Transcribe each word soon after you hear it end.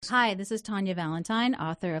Hi, this is Tanya Valentine,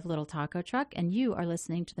 author of Little Taco Truck, and you are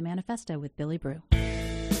listening to The Manifesto with Billy Brew.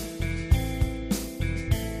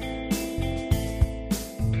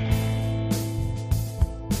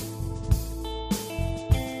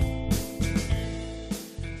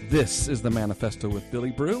 This is The Manifesto with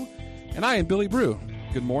Billy Brew, and I am Billy Brew.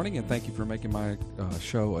 Good morning, and thank you for making my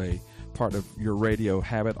show a part of your radio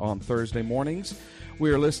habit on Thursday mornings.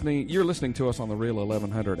 You're listening to us on the Real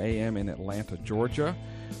 1100 AM in Atlanta, Georgia.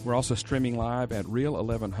 We're also streaming live at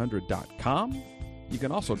real1100.com. You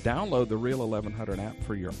can also download the Real 1100 app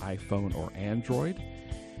for your iPhone or Android.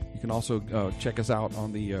 You can also check us out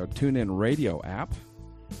on the TuneIn Radio app.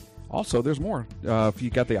 Also, there's more. If you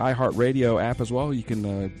got the iHeartRadio app as well, you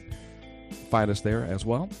can find us there as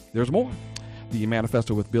well. There's more. The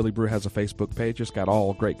Manifesto with Billy Brew has a Facebook page. It's got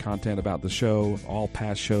all great content about the show, all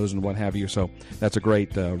past shows and what have you. So that's a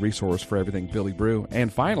great resource for everything Billy Brew.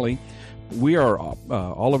 And finally, we are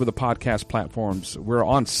all over the podcast platforms. We're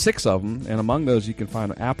on 6 of them, and among those you can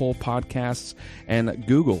find Apple Podcasts and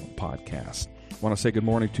Google Podcasts. I want to say good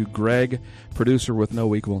morning to Greg, producer with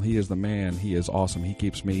no equal. He is the man. He is awesome. He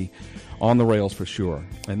keeps me on the rails for sure.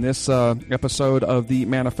 And this episode of the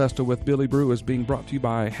Manifesto with Billy Brew is being brought to you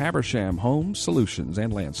by Habersham Home Solutions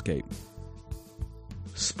and Landscape.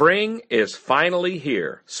 Spring is finally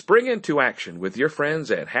here. Spring into action with your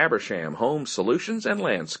friends at Habersham Home Solutions and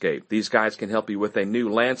Landscape. These guys can help you with a new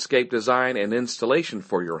landscape design and installation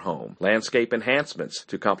for your home. Landscape enhancements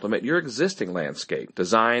to complement your existing landscape.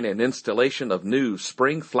 Design and installation of new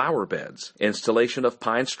spring flower beds. Installation of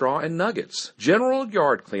pine straw and nuggets. General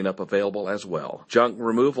yard cleanup available as well. Junk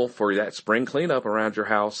removal for that spring cleanup around your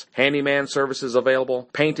house. Handyman services available.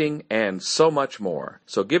 Painting and so much more.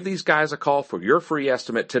 So give these guys a call for your free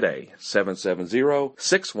estimate today,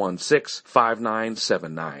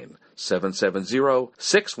 770-616-5979.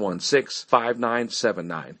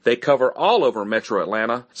 770-616-5979. They cover all over Metro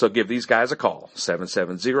Atlanta, so give these guys a call,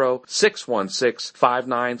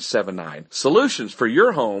 770-616-5979. Solutions for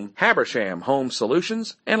your home, Habersham Home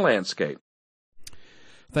Solutions and Landscape.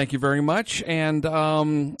 Thank you very much, and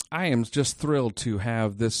I am just thrilled to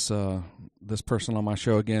have this person on my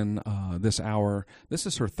show again this hour. This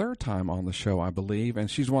is her 3rd time on the show, I believe, and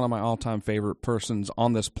she's one of my all-time favorite persons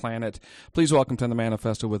on this planet. Please welcome to the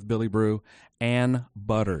Manifesto with Billy Brew, Ann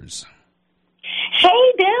Butters.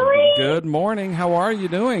 Hey, Billy. Good morning. How are you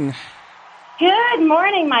doing? Good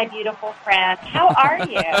morning, my beautiful friend. How are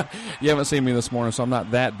you? You haven't seen me this morning, so I'm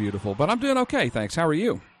not that beautiful, but I'm doing okay, thanks. How are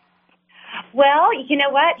you? Well, you know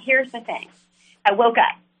what? Here's the thing. I woke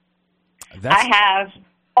up. I have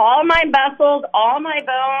all my muscles, all my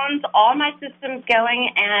bones, all my systems going,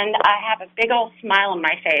 and I have a big old smile on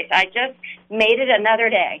my face. I just made it another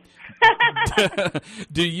day.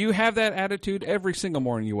 Do you have that attitude every single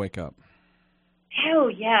morning you wake up? Oh,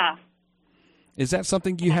 yeah. Is that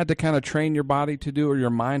something you had to kind of train your body to do, or your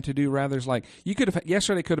mind to do, rather? It's like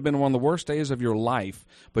yesterday could have been one of the worst days of your life,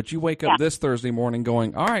 but you wake up this Thursday morning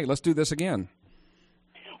going, all right, let's do this again.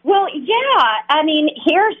 Well, yeah. I mean,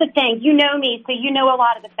 here's the thing. You know me, so you know a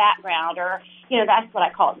lot of the background, or, that's what I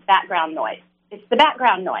call it, background noise. It's the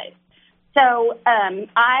background noise. So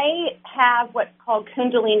I have what's called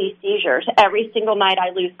Kundalini seizures. Every single night I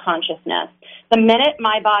lose consciousness. The minute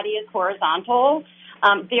my body is horizontal,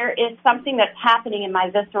 there is something that's happening in my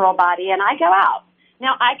visceral body, and I go out.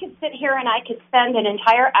 Now, I could sit here and I could spend an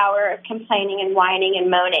entire hour complaining and whining and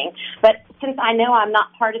moaning, but since I know I'm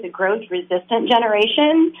not part of the growth-resistant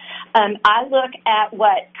generation, I look at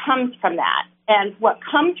what comes from that. And what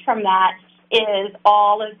comes from that is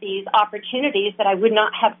all of these opportunities that I would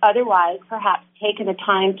not have otherwise perhaps taken the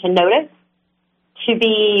time to notice, to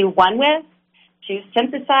be one with, to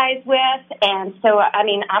synthesize with. And so, I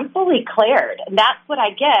mean, I'm fully cleared. And that's what I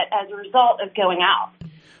get as a result of going out.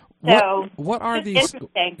 So what are these?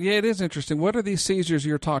 Interesting. Yeah, it is interesting. What are these seizures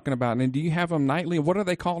you're talking about? And do you have them nightly? What are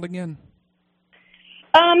they called again?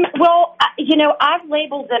 Well, I've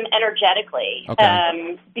labeled them energetically,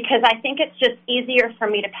 because I think it's just easier for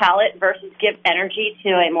me to palate versus give energy to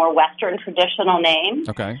a more Western traditional name.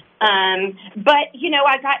 Okay. But,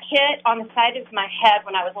 I got hit on the side of my head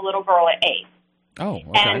when I was a little girl at 8. Oh,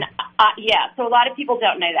 okay. And, so a lot of people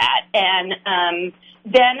don't know that. And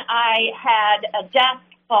then I had a desk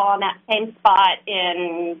fall on that same spot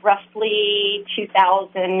in roughly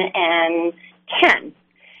 2010.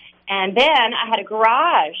 And then I had a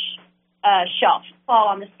garage shelf fall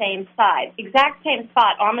on the same side, exact same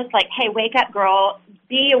spot, almost like, hey, wake up, girl,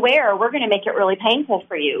 be aware, we're going to make it really painful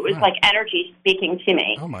for you. It was like energy speaking to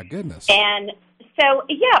me. Oh, my goodness. And So,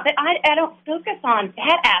 yeah, but I don't focus on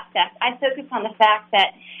that aspect. I focus on the fact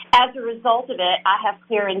that as a result of it, I have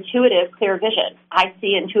clear vision. I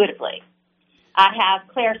see intuitively. I have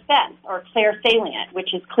clear sense or clear salient,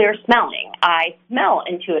 which is clear smelling. I smell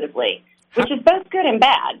intuitively, which is both good and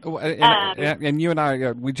bad. And you and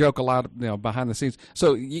I, we joke a lot, behind the scenes.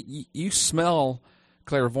 So you smell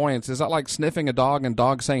clairvoyance. Is that like sniffing a dog and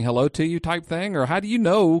dog saying hello to you type thing? Or how do you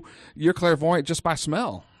know you're clairvoyant just by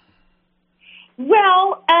smell?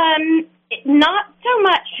 Well, not so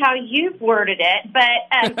much how you've worded it,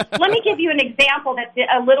 but let me give you an example that's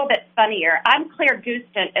a little bit funnier. I'm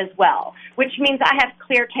clairgustant as well, which means I have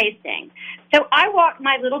clear tasting. So I walk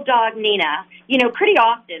my little dog, Nina, pretty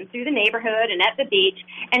often through the neighborhood and at the beach,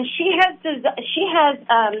 and she has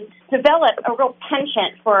developed a real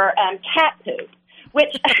penchant for cat poop,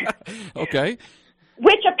 which okay.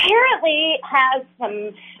 Which apparently has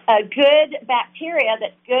some good bacteria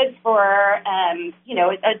that's good for,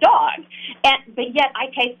 a dog. But yet I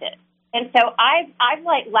taste it. And so I've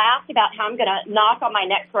laughed about how I'm going to knock on my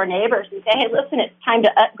next door neighbors and say, hey, listen, it's time to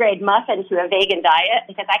upgrade muffin to a vegan diet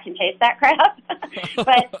because I can taste that crap.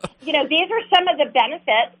 But, these are some of the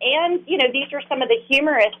benefits and, these are some of the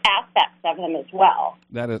humorous aspects of them as well.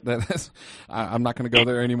 That is I'm not going to go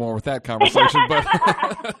there anymore with that conversation,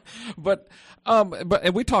 but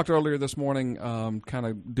and we talked earlier this morning, kind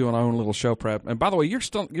of doing our own little show prep. And by the way, you're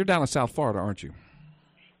down in South Florida, aren't you?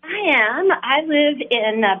 I am. I live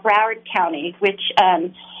in Broward County, which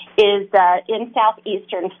is in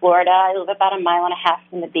southeastern Florida. I live about 1.5 miles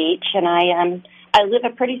from the beach, and I live a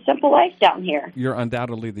pretty simple life down here. You're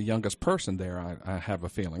undoubtedly the youngest person there, I have a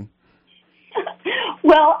feeling.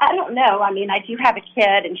 Well, I don't know. I mean, I do have a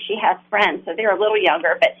kid, and she has friends, so they're a little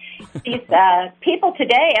younger. But these people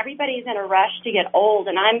today, everybody's in a rush to get old,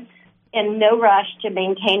 and I'm in no rush to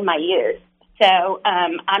maintain my youth. So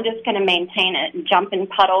I'm just going to maintain it and jump in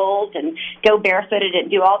puddles and go barefooted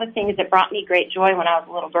and do all the things that brought me great joy when I was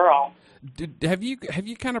a little girl. Have you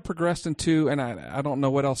kind of progressed into, and I don't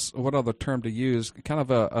know what other term to use, kind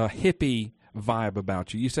of a hippie vibe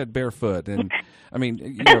about you? You said barefoot, and I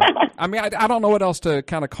mean, I don't know what else to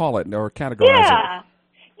kind of call it or categorize it.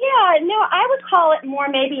 Yeah, no, I would call it more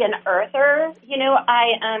maybe an earther.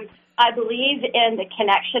 I believe in the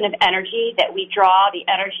connection of energy, that we draw the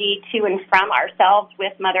energy to and from ourselves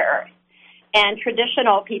with Mother Earth. And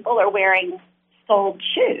traditional people are wearing soled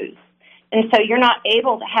shoes. And so you're not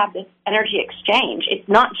able to have this energy exchange. It's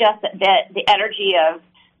not just that the energy of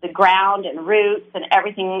the ground and roots and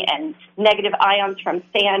everything and negative ions from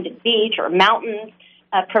sand and beach or mountains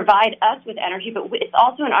provide us with energy, but it's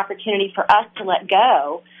also an opportunity for us to let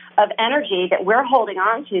go of energy that we're holding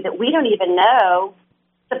on to that we don't even know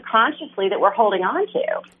subconsciously that we're holding on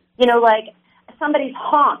to. Like somebody's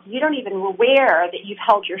honk, you don't even aware that you've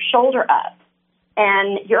held your shoulder up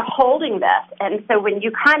and you're holding this. And so when you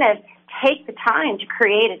kind of take the time to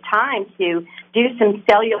create a time to do some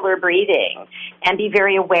cellular breathing and be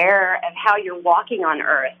very aware of how you're walking on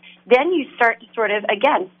Earth, then you start to sort of,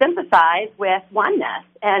 again, sympathize with oneness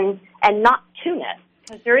and not two-ness,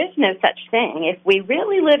 because there is no such thing. If we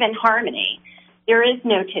really live in harmony, there is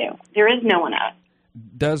no two. There is no one else.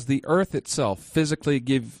 Does the Earth itself physically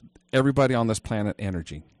give everybody on this planet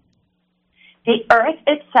energy? The Earth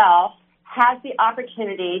itself has the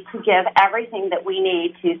opportunity to give everything that we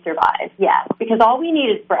need to survive, yes, because all we need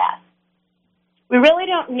is breath. We really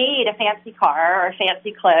don't need a fancy car or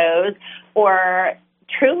fancy clothes, or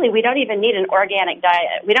truly, we don't even need an organic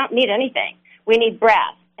diet. We don't need anything. We need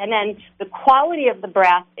breath. And then the quality of the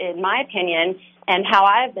breath, in my opinion, and how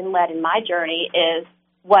I've been led in my journey is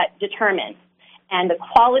what determines. And the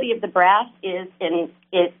quality of the breath is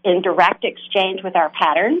in direct exchange with our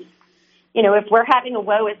patterns. If we're having a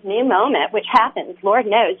woe is me moment, which happens, Lord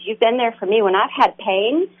knows, you've been there for me when I've had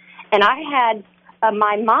pain and I had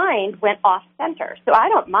my mind went off center. So I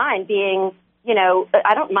don't mind being,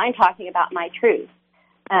 I don't mind talking about my truth.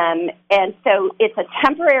 And so it's a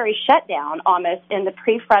temporary shutdown almost in the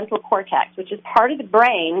prefrontal cortex, which is part of the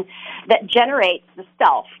brain that generates the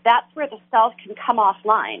self. That's where the self can come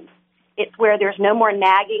offline. It's where there's no more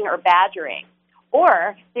nagging or badgering,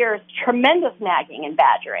 or there's tremendous nagging and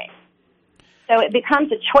badgering. So it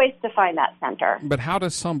becomes a choice to find that center. But how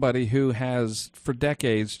does somebody who has, for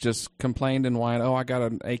decades, just complained and whined, I got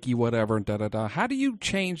an achy whatever, and da-da-da, how do you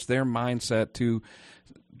change their mindset to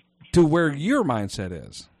where your mindset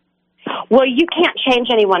is? Well, you can't change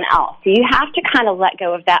anyone else. So you have to kind of let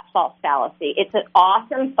go of that false fallacy. It's an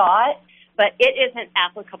awesome thought, but it isn't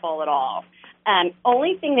applicable at all.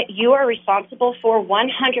 Only thing that you are responsible for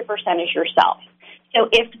 100% is yourself. So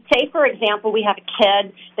if, say, for example, we have a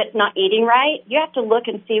kid that's not eating right, you have to look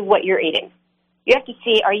and see what you're eating. You have to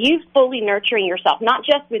see, are you fully nurturing yourself, not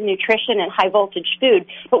just with nutrition and high-voltage food,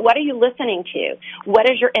 but what are you listening to? What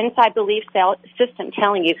is your inside belief system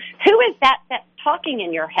telling you? Who is that that's talking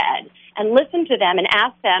in your head? And listen to them and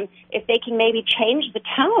ask them if they can maybe change the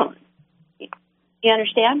tone. You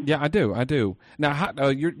understand? Yeah, I do. Now,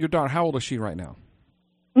 your daughter, how old is she right now?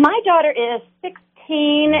 My daughter is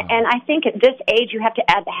 16, and I think at this age you have to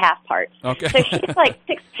add the half part. Okay. So she's like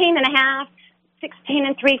 16 and a half. 16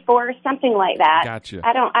 and 3/4, something like that. Gotcha.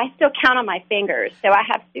 I still count on my fingers, so I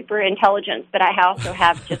have super intelligence, but I also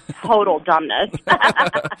have just total dumbness.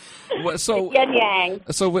 So yin yang.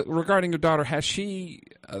 So regarding your daughter, has she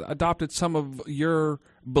adopted some of your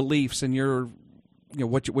beliefs and your,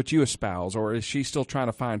 what you espouse, or is she still trying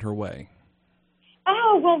to find her way?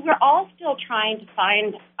 Oh, well, we're all still trying to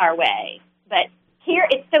find our way, but here,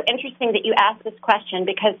 it's so interesting that you asked this question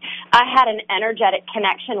because I had an energetic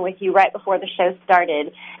connection with you right before the show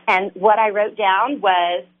started. And what I wrote down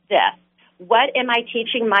was this: what am I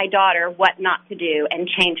teaching my daughter what not to do and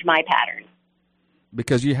change my patterns?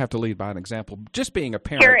 Because you have to lead by an example. Just being a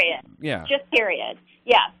parent. Period. Yeah. Just period.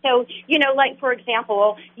 Yeah. So, like, for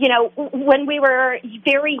example, when we were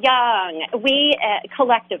very young, we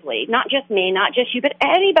collectively, not just me, not just you, but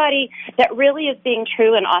anybody that really is being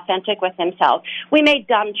true and authentic with themselves, we made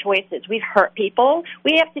dumb choices. We've hurt people.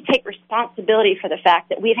 We have to take responsibility for the fact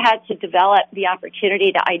that we've had to develop the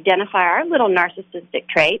opportunity to identify our little narcissistic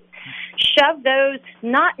traits, shove those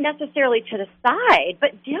not necessarily to the side,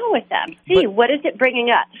 but deal with them. See, what is it bringing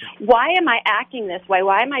up? Why am I acting this way?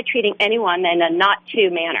 Why am I treating anyone in a not-to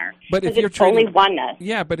manner? But if you're it's only oneness.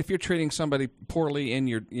 Yeah, but if you're treating somebody poorly in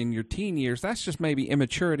your teen years, that's just maybe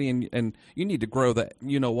immaturity, and you need to grow that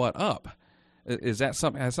up. Is that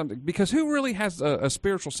something? Because who really has a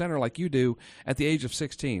spiritual center like you do at the age of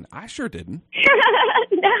 16? I sure didn't.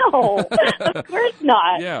 No, of course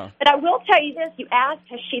not. Yeah. But I will tell you this. You asked,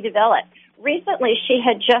 has she developed? Recently, she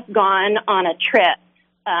had just gone on a trip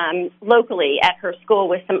locally at her school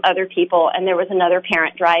with some other people, and there was another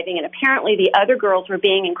parent driving, and apparently the other girls were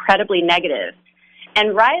being incredibly negative.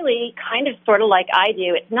 And Riley, kind of sort of like I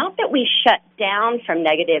do, it's not that we shut down from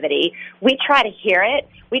negativity. We try to hear it.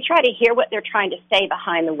 We try to hear what they're trying to say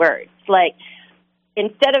behind the words. Like,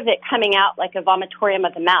 instead of it coming out like a vomitorium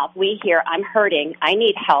of the mouth, we hear, I'm hurting, I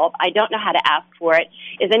need help, I don't know how to ask for it.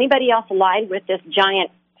 Is anybody else aligned with this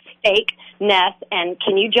giant fake nest, and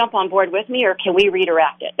can you jump on board with me, or can we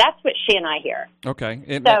redirect it? That's what she and I hear. Okay.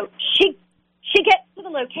 So she gets to the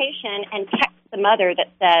location and texts the mother that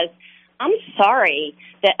says, I'm sorry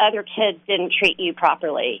that other kids didn't treat you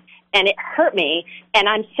properly, and it hurt me, and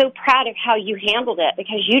I'm so proud of how you handled it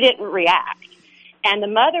because you didn't react. And the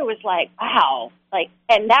mother was like, wow.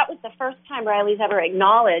 And that was the first time Riley's ever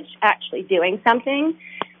acknowledged actually doing something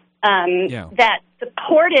that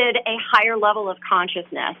supported a higher level of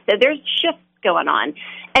consciousness. So there's shifts going on.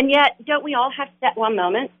 And yet, don't we all have that one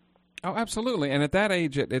moment? Oh, absolutely. And at that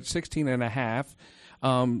age, at 16 and a half,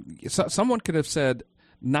 someone could have said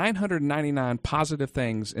 999 positive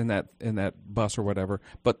things in that bus or whatever,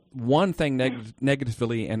 but one thing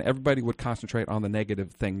negatively, and everybody would concentrate on the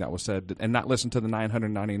negative thing that was said and not listen to the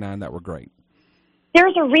 999 that were great.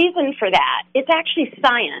 There's a reason for that. It's actually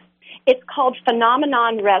science. It's called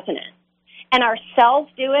phenomenon resonance. And our cells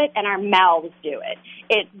do it, and our mouths do it.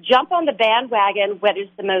 It jump on the bandwagon what is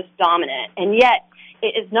the most dominant, and yet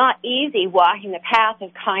it is not easy walking the path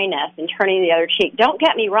of kindness and turning the other cheek. Don't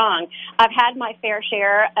get me wrong. I've had my fair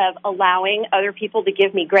share of allowing other people to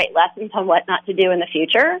give me great lessons on what not to do in the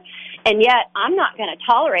future, and yet I'm not going to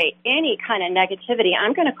tolerate any kind of negativity.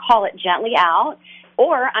 I'm going to call it gently out,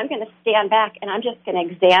 or I'm going to stand back and I'm just going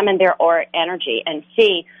to examine their auric energy and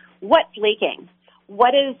see what's leaking.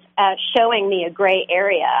 What is showing me a gray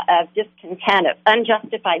area of discontent, of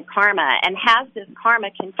unjustified karma, and has this karma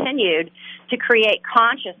continued to create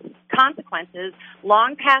conscious consequences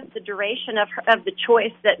long past the duration of the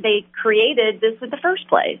choice that they created this in the first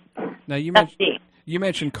place? Now you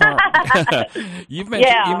mentioned karma. You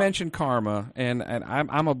mentioned karma, and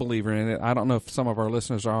I'm a believer in it. I don't know if some of our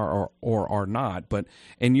listeners are or are not, but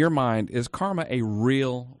in your mind, is karma a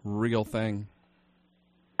real thing?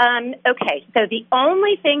 Okay, so the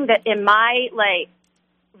only thing that in my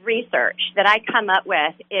research that I come up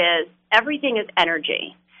with is everything is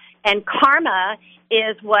energy, and karma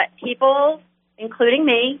is what people, including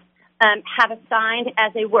me, have assigned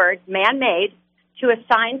as a word, man-made, to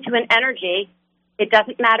assign to an energy. It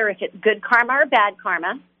doesn't matter if it's good karma or bad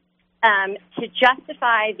karma, to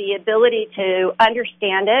justify the ability to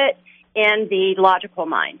understand it in the logical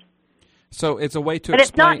mind. So it's a way to but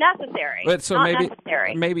explain. It's not necessary. But so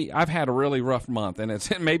necessary. Maybe I've had a really rough month, and it's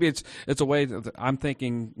a way that I'm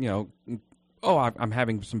thinking, oh, I'm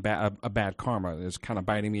having some a bad karma is kind of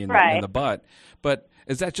biting me in the butt. But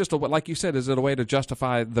is that just like you said? Is it a way to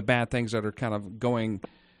justify the bad things that are kind of going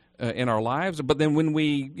in our lives? But then when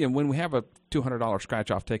we have a $200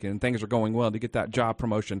 scratch off ticket and things are going well to get that job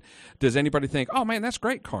promotion, does anybody think, oh man, that's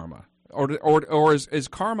great karma, or is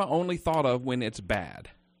karma only thought of when it's bad?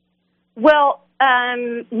 Well,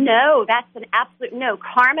 no, that's an absolute no.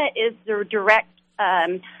 Karma is the direct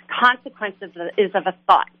consequence of a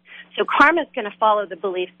thought. So karma is going to follow the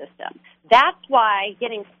belief system. That's why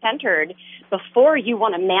getting centered before you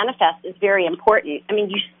want to manifest is very important. I mean,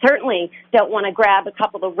 you certainly don't want to grab a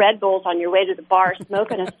couple of Red Bulls on your way to the bar,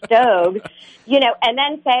 smoking a stove, and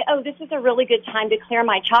then say, oh, this is a really good time to clear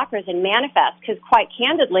my chakras and manifest, because quite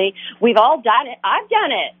candidly, we've all done it. I've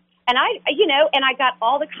done it. And I got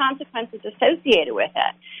all the consequences associated with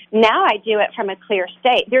it. Now I do it from a clear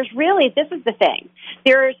state. This is the thing.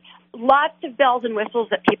 There's lots of bells and whistles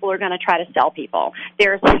that people are going to try to sell people.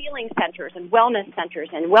 There's healing centers and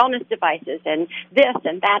wellness devices and this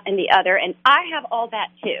and that and the other, and I have all that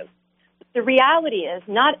too. The reality is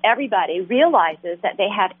not everybody realizes that they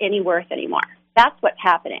have any worth anymore. That's what's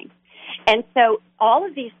happening. And so all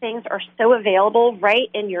of these things are so available right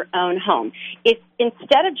in your own home. If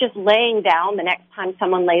instead of just laying down the next time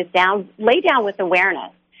someone lays down, lay down with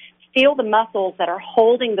awareness. Feel the muscles that are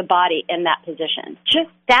holding the body in that position. Just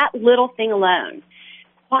that little thing alone.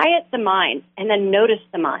 Quiet the mind and then notice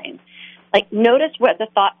the mind. Like, notice what the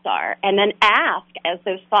thoughts are, and then ask, as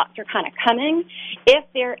those thoughts are kind of coming, if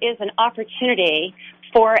there is an opportunity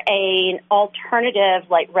for an alternative,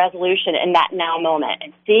 resolution in that now moment,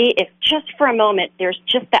 and see if just for a moment there's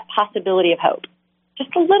just that possibility of hope.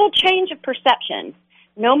 Just a little change of perception.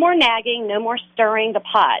 No more nagging, no more stirring the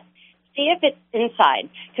pot. See if it's inside,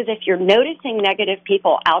 because if you're noticing negative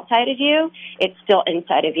people outside of you, it's still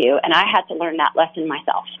inside of you, and I had to learn that lesson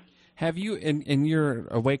myself. Have you, in your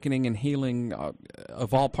awakening and healing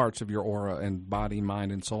of all parts of your aura and body,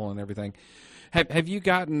 mind, and soul and everything, have you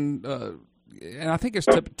gotten, and I think it's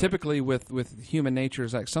typically with human nature,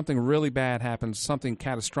 is like something really bad happens, something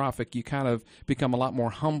catastrophic, you kind of become a lot more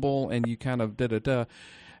humble and you kind of da-da-da.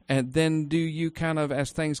 And then do you kind of,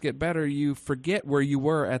 as things get better, you forget where you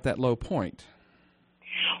were at that low point?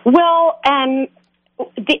 Well,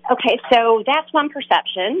 okay, so that's one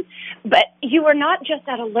perception. But you are not just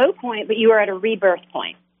at a low point, but you are at a rebirth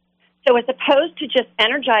point. So as opposed to just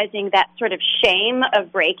energizing that sort of shame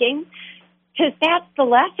of breaking, because that's the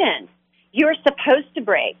lesson. You're supposed to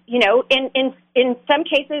break. In some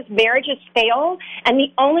cases, marriages fail, and the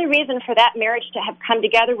only reason for that marriage to have come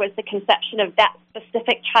together was the conception of that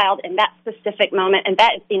specific child in that specific moment, and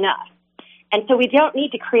that is enough. And so we don't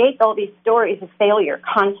need to create all these stories of failure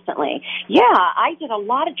constantly. Yeah, I did a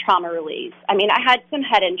lot of trauma release. I mean, I had some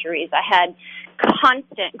head injuries. I had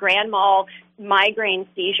constant grand mal migraine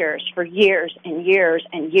seizures for years and years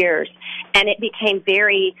and years, and it became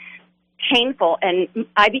very painful, and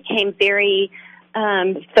I became very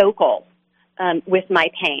focal with my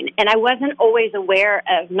pain. And I wasn't always aware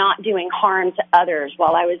of not doing harm to others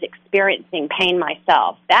while I was experiencing pain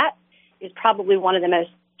myself. That is probably one of the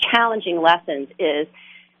most challenging lessons, is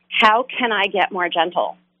how can I get more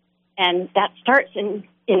gentle? And that starts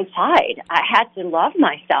inside. I had to love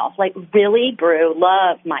myself, really, Brew,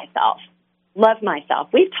 love myself. Love myself.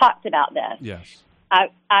 We've talked about this. Yes.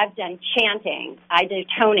 I've done chanting, I do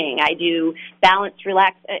toning, I do balanced,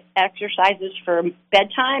 relaxed exercises for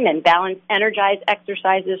bedtime and balanced, energized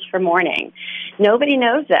exercises for morning. Nobody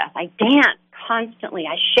knows this. I dance constantly.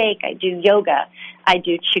 I shake. I do yoga. I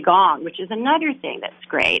do qigong, which is another thing that's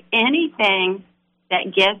great. Anything that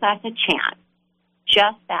gives us a chance,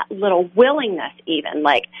 just that little willingness even,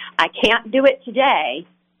 I can't do it today,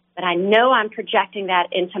 but I know I'm projecting that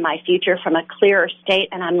into my future from a clearer state,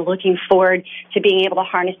 and I'm looking forward to being able to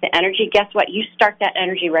harness the energy. Guess what? You start that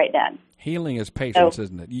energy right then. Healing is patience,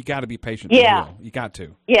 isn't it? You got to be patient. Yeah. To heal. You got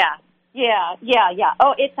to. Yeah.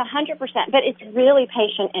 Oh, it's 100%, but it's really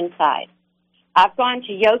patient inside. I've gone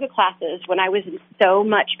to yoga classes when I was in so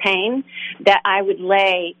much pain that I would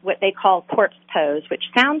lay what they call corpse pose, which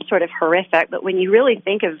sounds sort of horrific, but when you really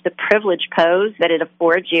think of the privileged pose that it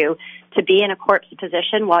affords you to be in a corpse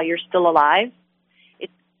position while you're still alive,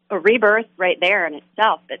 it's a rebirth right there in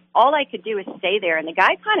itself. But all I could do is stay there, and the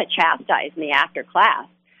guy kind of chastised me after class,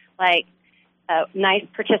 nice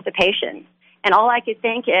participation. And all I could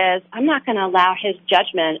think is, I'm not going to allow his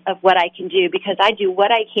judgment of what I can do, because I do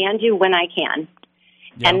what I can do when I can.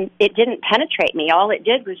 Yeah. And it didn't penetrate me. All it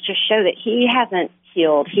did was just show that he hasn't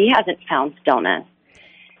healed. He hasn't found stillness.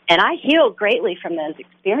 And I healed greatly from those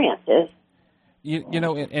experiences. You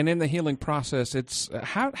know, and in the healing process, it's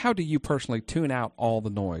how do you personally tune out all the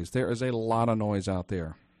noise? There is a lot of noise out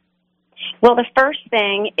there. Well, the first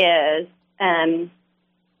thing is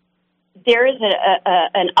there is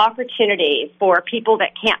an opportunity for people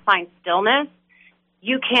that can't find stillness.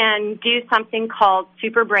 You can do something called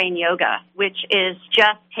super brain yoga, which is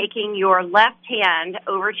just taking your left hand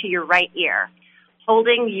over to your right ear,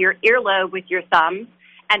 holding your earlobe with your thumb,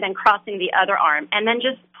 and then crossing the other arm, and then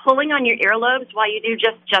just pulling on your earlobes while you do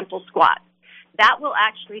just gentle squats. That will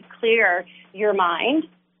actually clear your mind,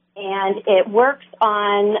 and it works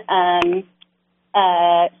on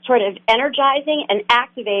sort of energizing and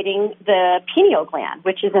activating the pineal gland,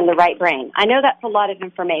 which is in the right brain. I know that's a lot of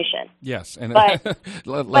information. Yes, and but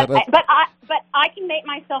I can make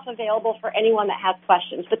myself available for anyone that has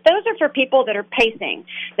questions. But those are for people that are pacing,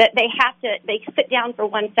 that they sit down for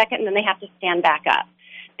 1 second and then they have to stand back up.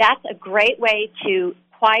 That's a great way to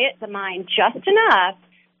quiet the mind just enough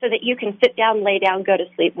so that you can sit down, lay down, go to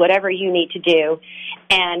sleep, whatever you need to do,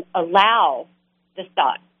 and allow the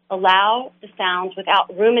thoughts. Allow the sounds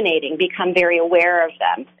without ruminating, become very aware of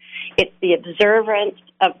them. It's the observance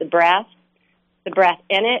of the breath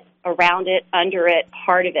in it, around it, under it,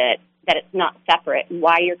 part of it, that it's not separate, and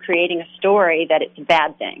why you're creating a story that it's a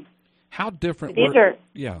bad thing. How different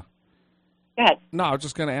Yeah. Go ahead. No, I was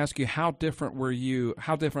just going to ask you, how different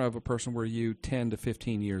of a person were you 10 to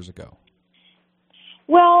 15 years ago?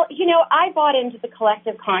 Well, I bought into the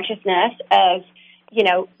collective consciousness of,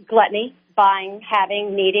 gluttony, buying,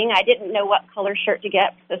 having, needing. I didn't know what color shirt to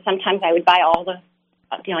get, so sometimes I would buy all the,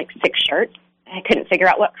 like 6 shirts. I couldn't figure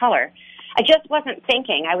out what color. I just wasn't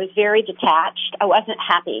thinking. I was very detached. I wasn't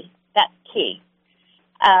happy. That's key.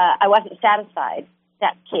 I wasn't satisfied.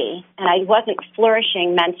 That's key. And I wasn't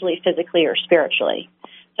flourishing mentally, physically, or spiritually.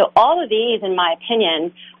 So all of these, in my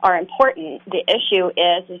opinion, are important. The issue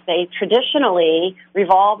is they traditionally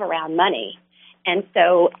revolve around money. And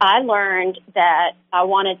so I learned that I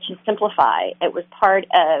wanted to simplify. It was part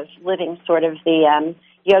of living sort of the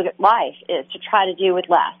yogic life, is to try to do with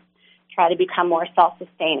less, try to become more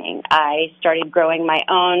self-sustaining. I started growing my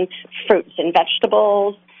own fruits and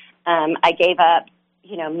vegetables. I gave up,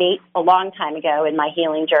 meat a long time ago in my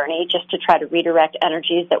healing journey just to try to redirect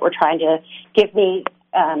energies that were trying to give me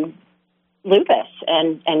lupus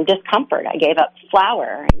and discomfort. I gave up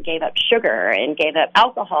flour and gave up sugar and gave up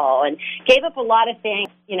alcohol and gave up a lot of things.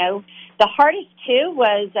 The hardest too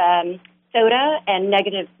was soda and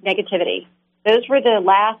negativity. Those were the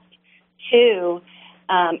last two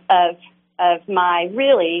of my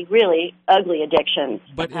really, really ugly addictions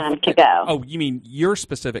to go. Oh, you mean your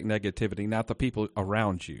specific negativity, not the people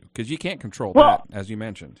around you, because you can't control that, as you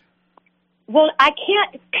mentioned. Well, I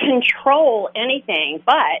can't control anything,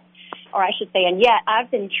 or I should say, and yet I've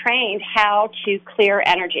been trained how to clear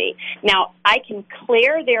energy. Now, I can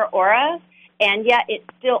clear their aura, and yet it's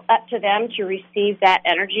still up to them to receive that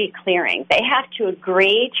energy clearing. They have to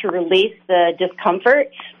agree to release the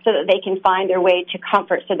discomfort so that they can find their way to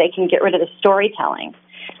comfort, so they can get rid of the storytelling.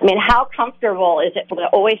 I mean, how comfortable is it to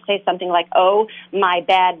always say something like, oh, my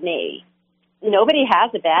bad knee? Nobody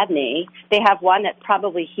has a bad knee. They have one that's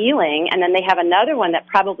probably healing, and then they have another one that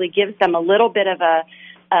probably gives them a little bit of a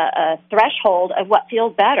threshold of what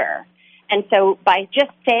feels better. And so by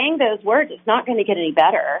just saying those words, it's not going to get any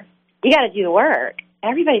better. You got to do the work.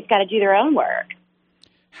 Everybody's got to do their own work.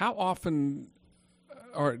 How often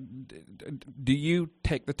do you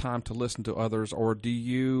take the time to listen to others, or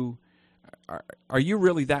are you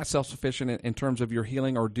really that self-sufficient in terms of your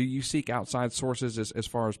healing, or do you seek outside sources as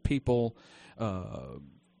far as people,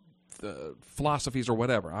 philosophies or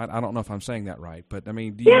whatever? I don't know if I'm saying that right, but I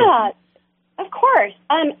mean, of course.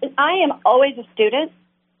 I am always a student,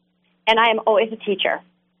 and I am always a teacher.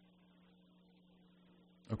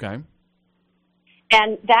 Okay.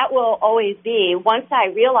 And that will always be. Once I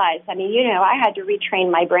realized, I had to retrain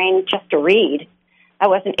my brain just to read. I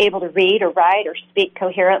wasn't able to read or write or speak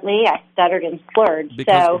coherently. I stuttered and slurred.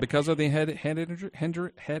 Because of the head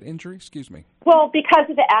injury? Excuse me. Well, because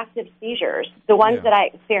of the active seizures, the ones that I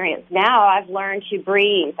experience now, I've learned to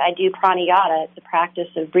breathe. I do pranayama. It's a practice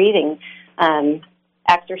of breathing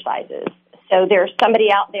exercises. So there's somebody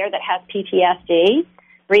out there that has PTSD,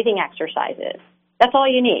 breathing exercises. That's all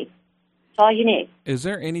you need. That's all you need. Is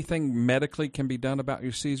there anything medically can be done about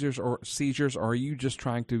your seizures, or are you just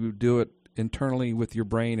trying to do it internally with your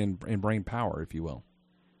brain and brain power, if you will?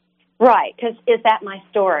 Right, because is that my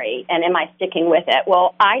story, and am I sticking with it?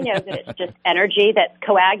 Well, I know that it's just energy that's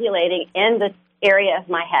coagulating in the area of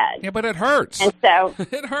my head. Yeah, but it hurts. And so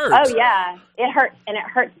it hurts. Oh, yeah, it hurts, and it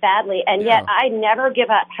hurts badly, and yet I never give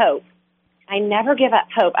up hope. I never give up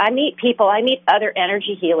hope. I meet people. I meet other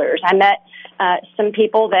energy healers. I met some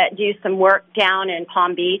people that do some work down in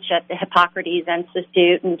Palm Beach at the Hippocrates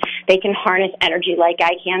Institute, and they can harness energy like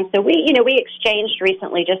I can. So we exchanged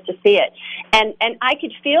recently just to see it, and I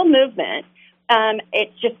could feel movement.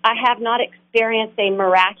 It's just I have not experienced a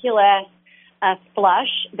miraculous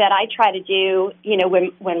flush that I try to do,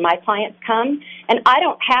 when my clients come. And I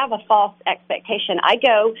don't have a false expectation. I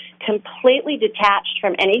go completely detached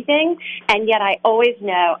from anything, and yet I always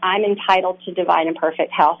know I'm entitled to divine and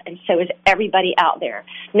perfect health, and so is everybody out there.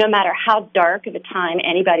 No matter how dark of a time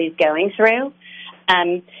anybody's going through,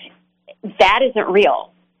 that isn't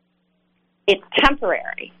real. It's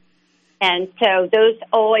temporary. And so those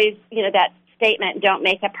always, that statement, don't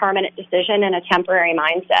make a permanent decision in a temporary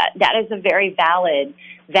mindset. That is a very valid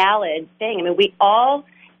thing. I mean,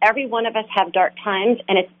 every one of us have dark times,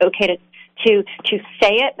 and it's okay to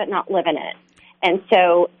say it but not live in it. And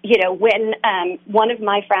so, when one of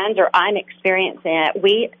my friends or I'm experiencing it,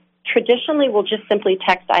 we traditionally will just simply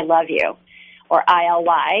text "I love you" or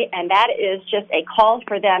ILY, and that is just a call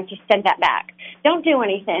for them to send that back. Don't do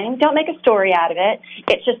anything. Don't make a story out of it.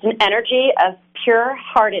 It's just an energy of pure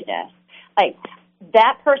heartedness. Like,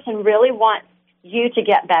 that person really wants you to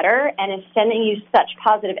get better and is sending you such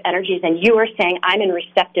positive energies, and you are saying, I'm in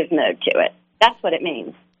receptive mode to it. That's what it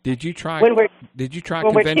means. Did you try when we're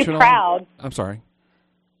conventional? Too proud. I'm sorry.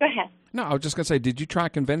 Go ahead. No, I was just going to say, did you try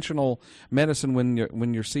conventional medicine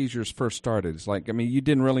when your seizures first started? It's like, I mean, you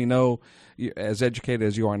didn't really know, as educated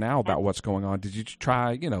as you are now, about what's going on. Did you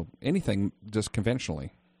try, anything just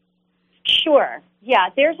conventionally? Sure. Yeah,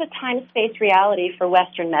 there's a time-space reality for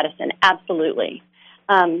Western medicine, absolutely.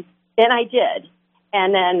 And I did.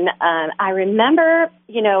 And then I remember,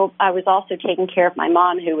 I was also taking care of my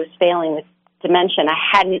mom who was failing with dementia. I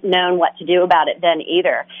hadn't known what to do about it then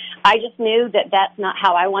either. I just knew that that's not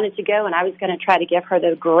how I wanted to go, and I was going to try to give her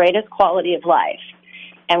the greatest quality of life.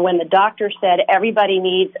 And when the doctor said everybody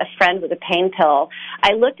needs a friend with a pain pill,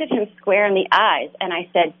 I looked at him square in the eyes, and I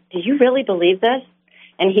said, do you really believe this?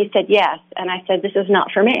 And he said, yes. And I said, this is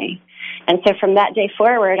not for me. And so from that day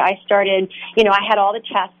forward, I started, I had all the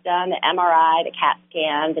tests done, the MRI, the CAT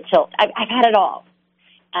scan, the tilt. I've had it all.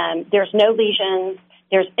 There's no lesions.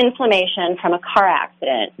 There's inflammation from a car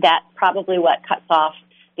accident. That's probably what cuts off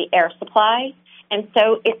the air supply. And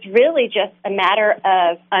so it's really just a matter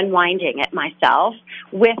of unwinding it myself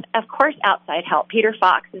with, of course, outside help. Peter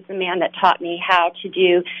Fox is the man that taught me how to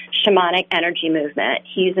do shamanic energy movement.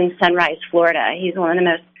 He's in Sunrise, Florida. He's one of the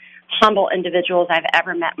most humble individuals I've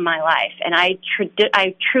ever met in my life. And I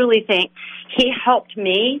truly think he helped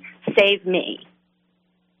me save me.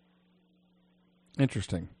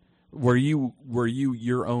 Interesting. Were you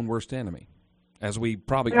your own worst enemy, as we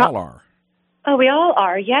probably all are? Oh, we all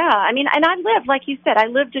are, yeah. I mean, and I lived, like you said, I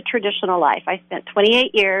lived a traditional life. I spent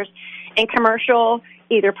 28 years in commercial,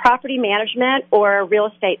 either property management or real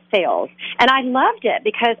estate sales. And I loved it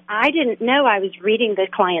because I didn't know I was reading the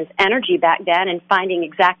client's energy back then and finding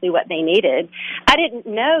exactly what they needed. I didn't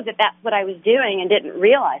know that that's what I was doing and didn't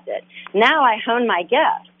realize it. Now I hone my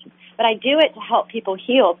gift, but I do it to help people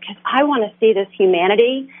heal because I want to see this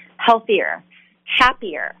humanity healthier,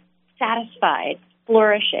 happier, satisfied,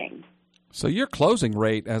 flourishing. So your closing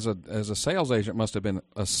rate as a sales agent must have been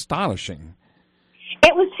astonishing.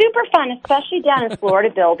 It was super fun, especially down in Florida,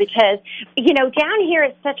 Bill, because, down here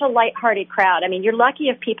it's such a lighthearted crowd. I mean, you're lucky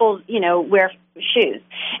if people, wear shoes.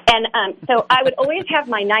 And so I would always have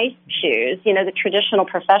my nice shoes, the traditional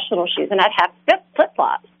professional shoes, and I'd have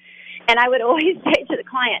flip-flops. And I would always say to the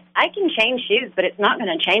client, I can change shoes, but it's not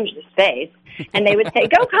going to change the space. And they would say,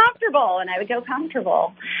 go comfortable. And I would go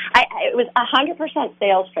comfortable. It was 100%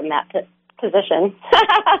 sales from that position.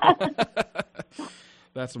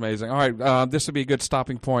 That's amazing. All right, this would be a good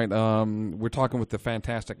stopping point. We're talking with the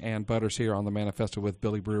fantastic Ann Butters here on the Manifesto with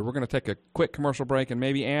Billy Brew. We're going to take a quick commercial break, and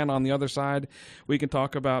maybe, Ann, on the other side, we can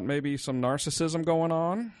talk about maybe some narcissism going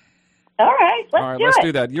on. All right, let's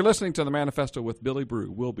do that. You're listening to the Manifesto with Billy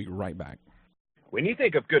Brew. We'll be right back. When you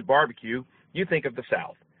think of good barbecue, you think of the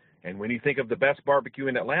South. And when you think of the best barbecue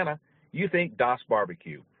in Atlanta, you think Das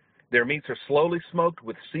Barbecue. Their meats are slowly smoked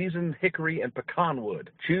with seasoned hickory and pecan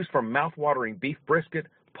wood. Choose from mouth-watering beef brisket,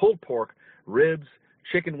 pulled pork, ribs,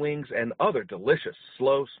 chicken wings, and other delicious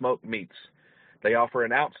slow-smoked meats. They offer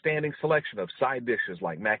an outstanding selection of side dishes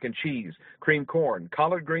like mac and cheese, cream corn,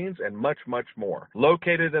 collard greens, and much, much more.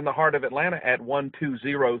 Located in the heart of Atlanta at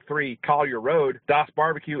 1203 Collier Road, Das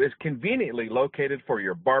Barbecue is conveniently located for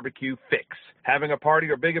your barbecue fix. Having a party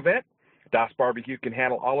or big event? Das Barbecue can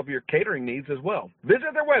handle all of your catering needs as well.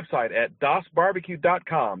 Visit their website at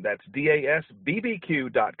dasbarbecue.com. That's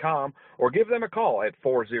DASBBQ.com, or give them a call at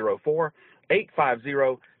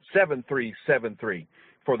 404-850-7373.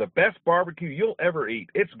 for the best barbecue you'll ever eat.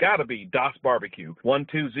 It's got to be Das Barbecue,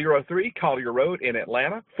 1203 Collier Road in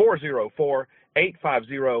Atlanta,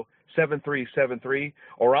 404-850-7373,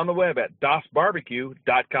 or on the web at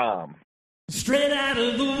dasbarbecue.com. Straight out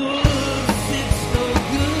of the woods, it's so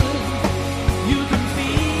good, you can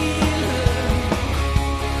feel her,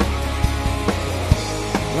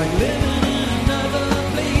 like living in another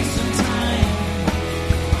place and time.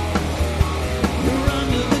 You're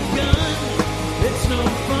under the gun, it's no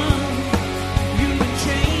fun, you can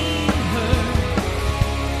chain her,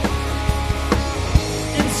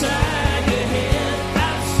 inside your head,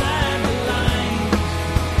 outside the line.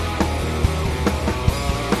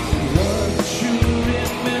 What you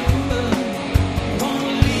remember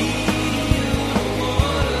won't lead you to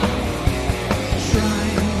water,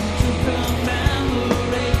 trying to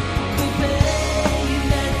commemorate the pain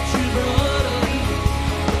that you brought her.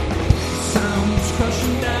 Sounds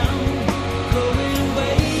crushing down, blowing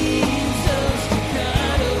waves of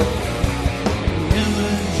staccato,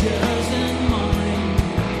 images in mind.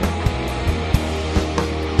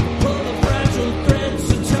 Pull the fragile threads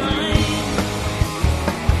of time.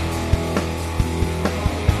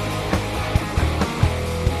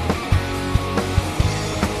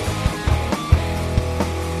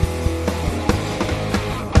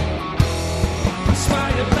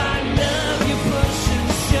 Inspired by love, you push and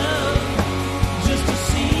shove just to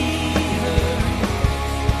see her.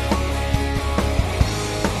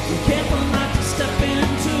 Be careful not to step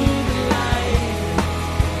into the light.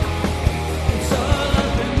 It's all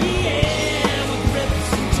up in the air with rips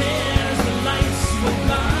and tears. The lights will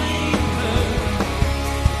blind her.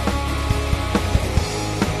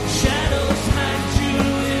 Shadows hide you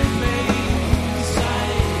in plain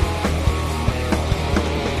sight.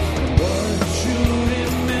 What you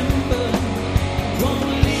remember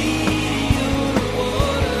won't lead you to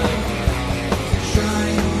water,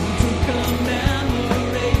 trying to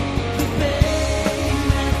commemorate the pain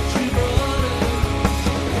that you brought her.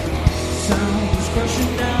 Sounds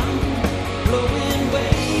crushing down, blowing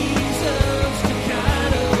waves of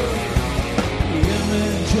staccato,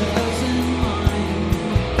 images in mind.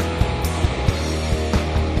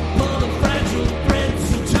 Pull the fragile threads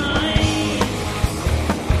of time.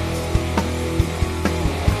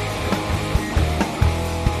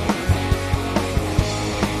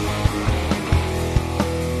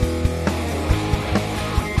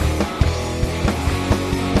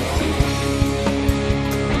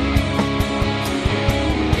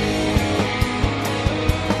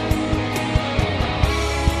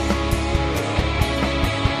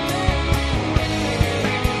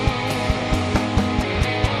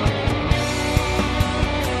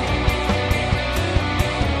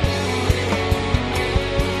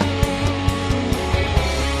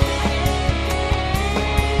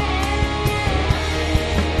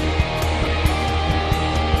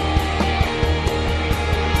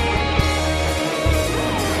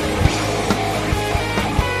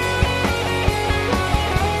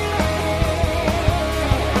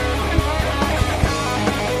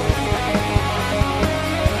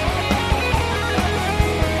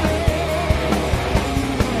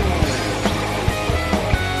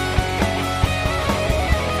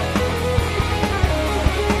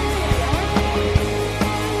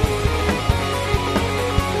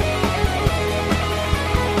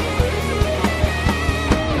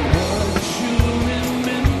 What you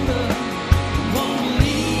remember won't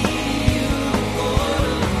lead you to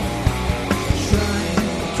water, trying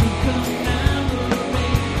to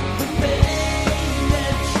commemorate the pain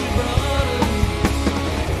that you brought her.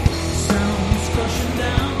 Sounds crushing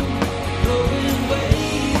down, blowing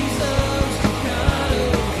waves of staccato,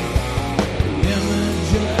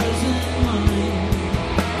 images in mind.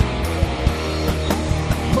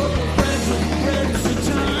 Pull the fragile threads of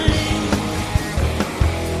time.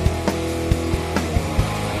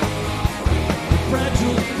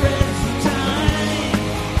 Fragile threads of time.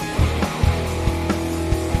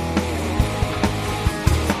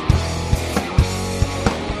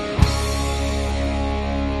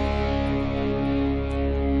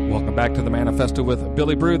 Welcome back to the Manifesto with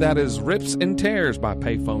Billy Brew. That is Rips and Tears by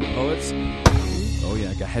Payphone Poets. Oh, yeah,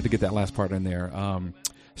 I had to get that last part in there.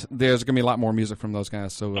 There's going to be a lot more music from those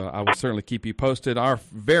guys, so I will certainly keep you posted. Our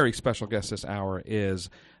very special guest this hour is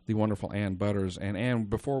the wonderful Ann Butters. And Ann,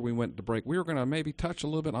 before we went to break, we were going to maybe touch a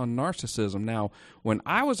little bit on narcissism. Now, when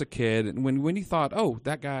I was a kid, when you thought, oh,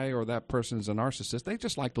 that guy or that person's a narcissist, they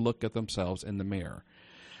just like to look at themselves in the mirror.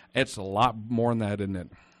 It's a lot more than that, isn't it?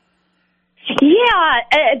 Yeah,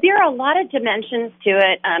 there are a lot of dimensions to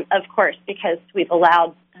it, of course, because we've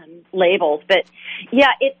allowed labels. But,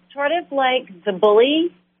 yeah, it's sort of like the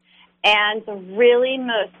bully and the really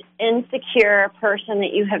most insecure person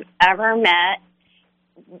that you have ever met,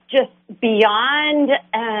 just beyond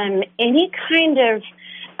any kind of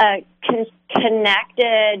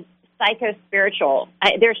connected psycho-spiritual.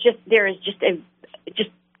 There is just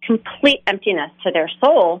complete emptiness to their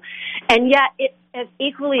soul, and yet it is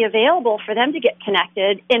equally available for them to get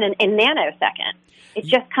connected in a nanosecond. It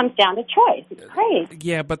just comes down to choice. It's crazy.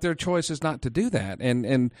 Yeah, but their choice is not to do that.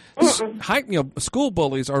 And school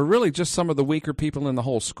bullies are really just some of the weaker people in the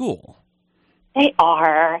whole school. They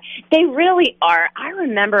are. They really are. I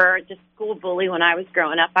remember the school bully when I was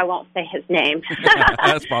growing up. I won't say his name.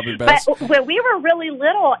 That's probably best. But when we were really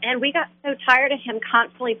little, and we got so tired of him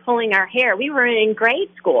constantly pulling our hair, we were in grade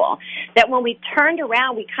school, that when we turned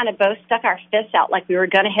around, we kind of both stuck our fists out like we were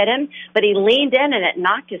going to hit him, but he leaned in and it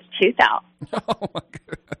knocked his tooth out. Oh, my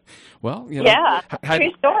God. Well, yeah,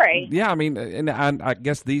 true story. Yeah, I mean, and I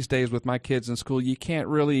guess these days with my kids in school, you can't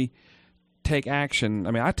really take action.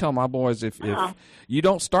 I mean, I tell my boys if you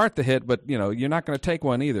don't start the hit, but you're not going to take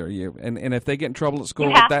one either. And if they get in trouble at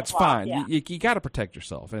school, that's fine. Yeah. You got to protect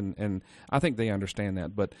yourself, and I think they understand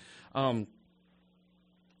that. But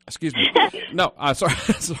excuse me, no, sorry,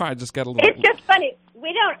 I just got a little. It's just funny.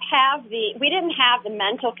 We didn't have the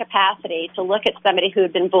mental capacity to look at somebody who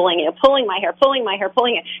had been bullying pulling my hair,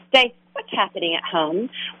 say, what's happening at home?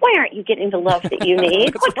 Why aren't you getting the love that you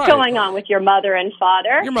need? What's going on with your mother and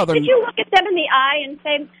father? Did you look at them in the eye and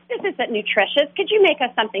say, this isn't nutritious? Could you make us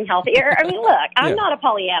something healthier? I mean, look, I'm not a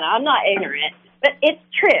Pollyanna. I'm not ignorant. But it's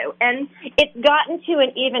true. And it's gotten to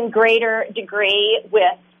an even greater degree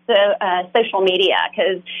with the social media,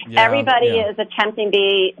 because everybody is attempting to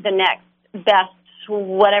be the next best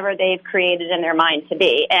whatever they've created in their mind to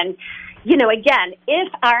be. And, again,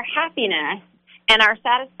 if our happiness and our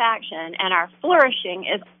satisfaction and our flourishing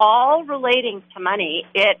is all relating to money,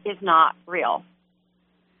 it is not real.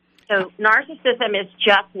 So narcissism is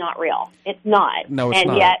just not real. It's not. No, it's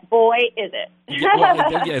not. And yet, boy, is it.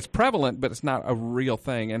 It's prevalent, but it's not a real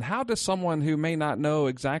thing. And how does someone who may not know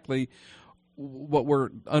exactly what we're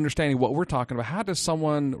talking about, how does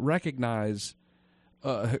someone recognize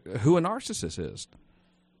who a narcissist is?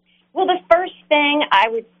 Well, the first thing I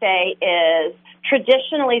would say is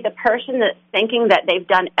traditionally the person that's thinking that they've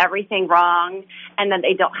done everything wrong and that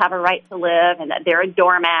they don't have a right to live and that they're a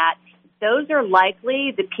doormat, those are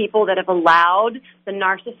likely the people that have allowed the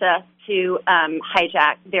narcissist to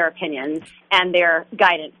hijack their opinions and their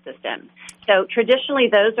guidance system. So traditionally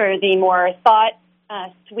those are the more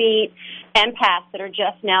sweet empaths that are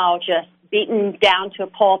just beaten down to a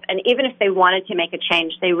pulp, and even if they wanted to make a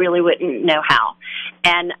change, they really wouldn't know how.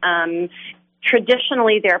 And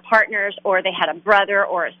traditionally, their partners, or they had a brother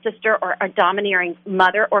or a sister or a domineering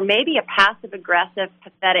mother, or maybe a passive-aggressive,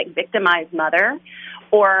 pathetic, victimized mother,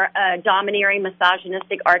 or a domineering,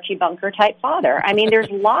 misogynistic Archie Bunker-type father. I mean, there's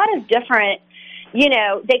a lot of different,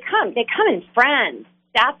 they come in friends.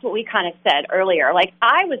 That's what we kind of said earlier. Like,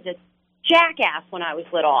 I was a jackass when I was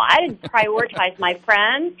little. I didn't prioritize my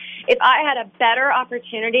friends. If I had a better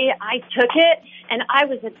opportunity, I took it, and I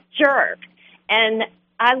was a jerk. And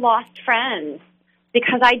I lost friends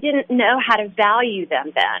because I didn't know how to value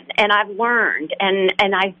them then. And I've learned, and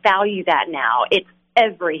I value that now. It's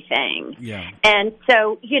everything. Yeah. And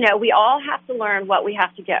so, we all have to learn what we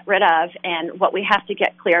have to get rid of and what we have to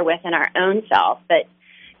get clear with in our own self. But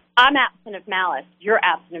I'm absent of malice. You're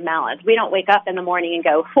absent of malice. We don't wake up in the morning and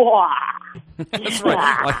go, whoa. That's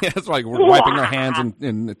right. That's right. We're wiping our hands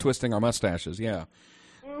and twisting our mustaches. Yeah.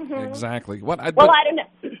 Mm-hmm. Exactly. I don't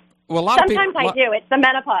know. Well, sometimes I do. It's the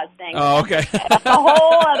menopause thing. Oh, okay. That's a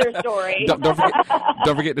whole other story.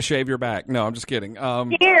 Don't forget to shave your back. No, I'm just kidding.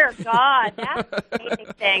 Dear God, that's the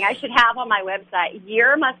amazing thing. I should have on my website,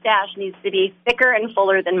 your mustache needs to be thicker and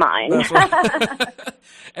fuller than mine. That's right.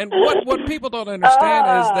 And what people don't understand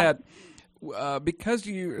is that because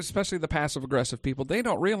especially the passive-aggressive people, they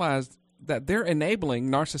don't realize that they're enabling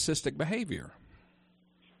narcissistic behavior.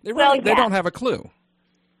 They don't have a clue.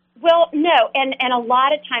 Well, no, and a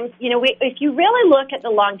lot of times, if you really look at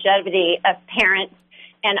the longevity of parents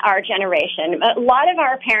and our generation, a lot of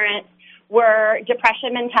our parents were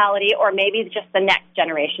depression mentality, or maybe just the next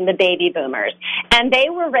generation, the baby boomers. And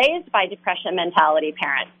they were raised by depression mentality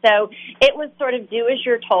parents. So it was sort of do as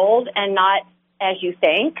you're told and not as you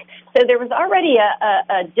think. So there was already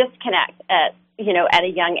a disconnect at a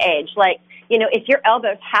young age. Like, if your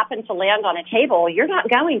elbows happen to land on a table, you're not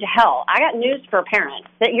going to hell. I got news for parents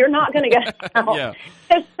that you're not going to go to hell. Yeah.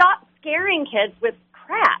 So stop scaring kids with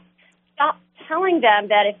crap. Stop telling them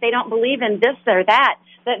that if they don't believe in this or that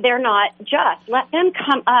they're not just. Let them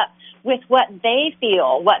come up with what they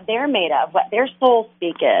feel, what they're made of, what their soul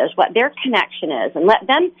speak is, what their connection is, and let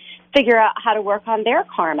them figure out how to work on their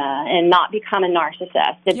karma and not become a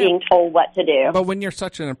narcissist and being told what to do. But when you're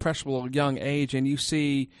such an impressionable young age and you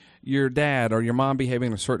see your dad or your mom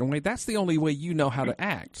behaving a certain way, that's the only way you know how to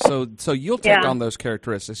act. So you'll take on those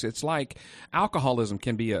characteristics. It's like alcoholism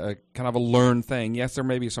can be a kind of a learned thing. Yes, there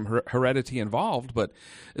may be some heredity involved, but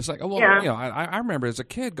it's like, I remember as a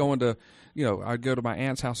kid going to, I'd go to my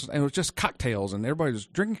aunt's house and it was just cocktails and everybody was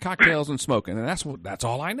drinking cocktails and smoking, and that's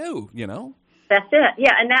all I knew, That's it.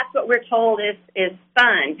 Yeah, and that's what we're told is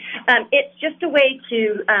fun. It's just a way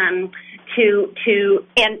to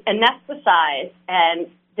anesthetize, and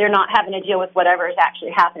they're not having to deal with whatever is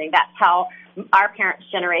actually happening. That's how our parents'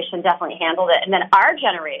 generation definitely handled it. And then our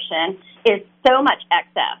generation is so much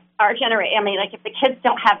excess. Our generation, if the kids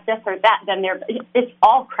don't have this or that, then it's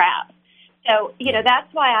all crap. So,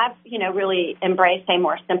 that's why I've, really embraced a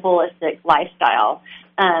more simplistic lifestyle.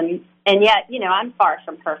 And yet, I'm far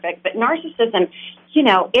from perfect. But narcissism,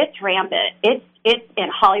 it's rampant. It's in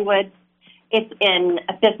Hollywood. It's in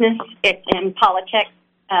business. It's in politics.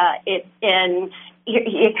 It's in...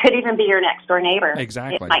 It could even be your next door neighbor.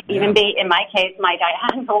 Exactly. It might even be, in my case, my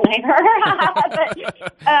diagonal neighbor. But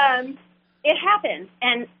it happens.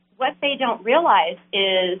 And what they don't realize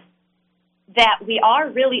is that we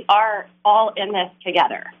really are all in this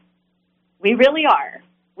together. We really are.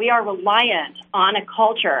 We are reliant on a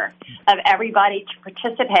culture of everybody to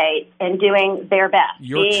participate in doing their best,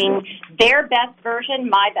 being their best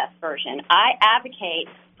version, my best version. I advocate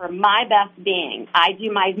for my best being. I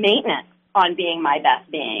do my maintenance on being my best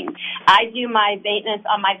being. I do my maintenance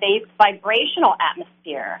on my vibrational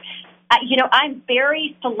atmosphere. I'm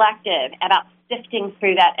very selective about sifting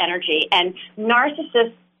through that energy, and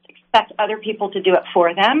narcissists expect other people to do it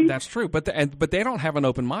for them. That's true, but they don't have an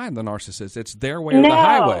open mind, the narcissist. It's their way or the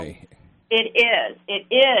highway. It is. It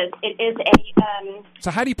is a... so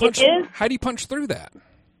how do you punch through that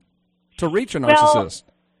to reach a narcissist?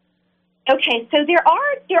 Okay, so there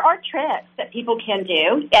are tricks that people can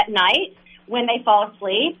do at night when they fall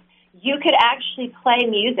asleep. You could actually play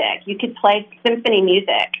music. You could play symphony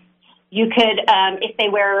music. You could, if they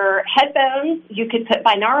wear headphones, you could put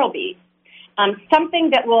binaural beats,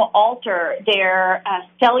 something that will alter their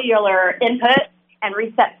cellular input and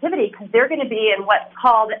receptivity, because they're going to be in what's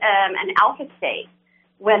called an alpha state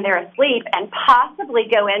when they're asleep, and possibly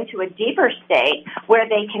go into a deeper state where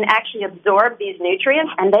they can actually absorb these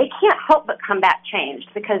nutrients, and they can't help but come back changed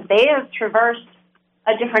because they have traversed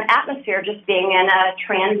a different atmosphere just being in a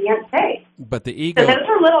transient state. But the ego... So those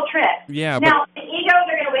are little tricks. Yeah. Now, the egos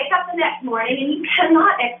are going to wake up the next morning, and you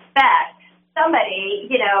cannot expect somebody,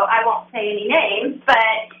 I won't say any names, but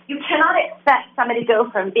you cannot expect somebody to go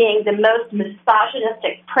from being the most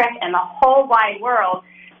misogynistic prick in the whole wide world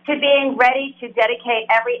to being ready to dedicate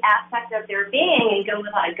every aspect of their being and go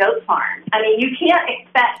live on a goat farm. You can't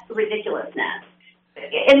expect ridiculousness.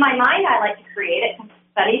 In my mind, I like to create it. It's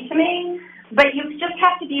funny to me, but you just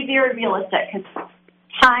have to be very realistic, because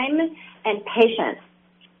time and patience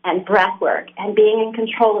and breath work and being in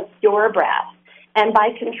control of your breath. And by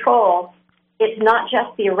control, it's not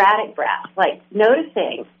just the erratic breath, like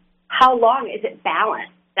noticing how long is it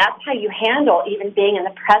balanced. That's how you handle even being in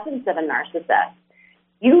the presence of a narcissist.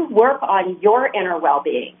 You work on your inner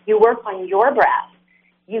well-being. You work on your breath.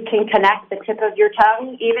 You can connect the tip of your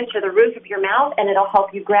tongue even to the roof of your mouth, and it'll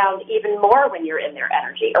help you ground even more when you're in their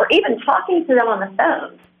energy, or even talking to them on the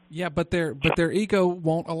phone. Yeah, but their ego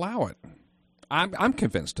won't allow it. I'm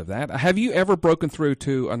convinced of that. Have you ever broken through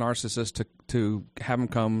to a narcissist to have him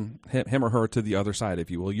come, him or her, to the other side,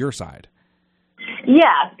 if you will, your side?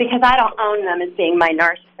 Yes, because I don't own them as being my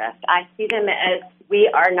narcissist. I see them as we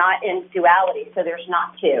are not in duality, so there's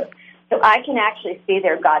not two. So I can actually see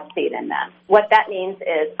their God seed in them. What that means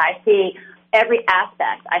is I see every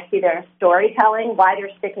aspect. I see their storytelling, why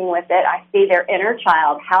they're sticking with it. I see their inner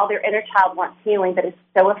child, how their inner child wants healing but is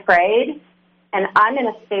so afraid. And I'm in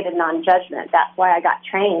a state of non-judgment. That's why I got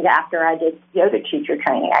trained after I did yoga teacher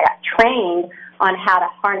training. I got trained on how to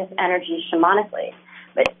harness energy shamanically.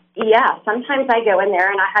 But, yeah, sometimes I go in there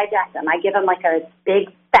and I hijack them. I give them like a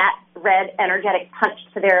big, fat, red, energetic punch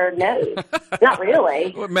to their nose. Not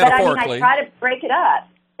really. Well, but, I try to break it up.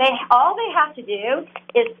 All they have to do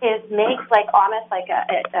is make like almost like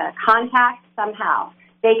a contact somehow.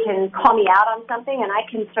 They can call me out on something, and I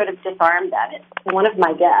can sort of disarm them. It's one of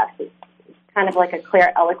my gifts. Kind of like a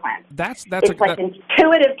clear eloquence.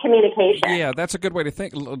 Intuitive communication. Yeah, that's a good way to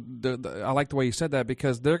think. I like the way you said that,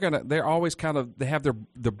 because they're always they have their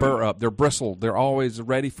burr up, they're bristled, they're always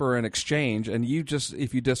ready for an exchange, and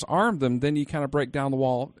if you disarm them, then you kind of break down the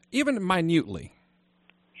wall, even minutely.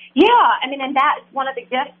 Yeah, I mean, and that's one of the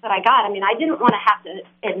gifts that I got. I mean, I didn't want to have to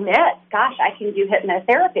admit, gosh, I can do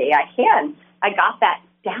hypnotherapy. I can. I got that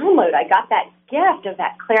download. I got that gift of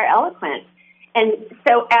that clear eloquence. And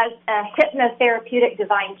so as a hypnotherapeutic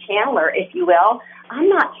divine channeler, if you will, I'm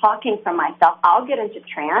not talking from myself. I'll get into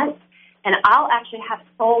trance, and I'll actually have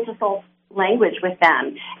soul-to-soul language with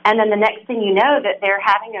them. And then the next thing you know, that they're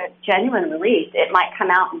having a genuine release. It might come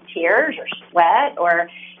out in tears or sweat, or,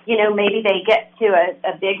 you know, maybe they get to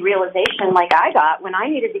a big realization like I got when I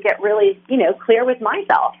needed to get really, you know, clear with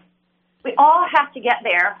myself. We all have to get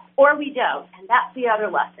there, or we don't, and that's the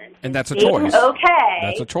other lesson. And that's a Being choice. okay.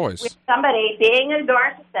 That's a choice. With somebody being a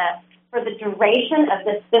narcissist for the duration of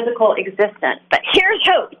this physical existence. But here's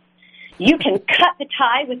hope. You can cut the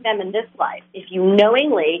tie with them in this life if you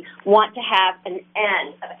knowingly want to have an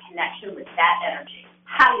end of a connection with that energy.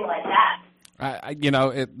 How do you like that?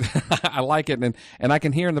 I like it, and I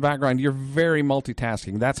can hear in the background you're very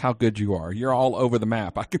multitasking. That's how good you are. You're all over the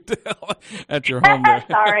map. I can tell at your home there.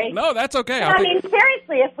 Sorry. No, that's okay. I mean,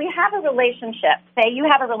 seriously, if we have a relationship, say you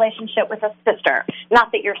have a relationship with a sister,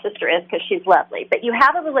 not that your sister is because she's lovely, but you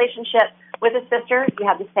have a relationship with a sister, you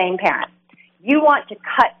have the same parents. You want to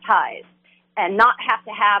cut ties and not have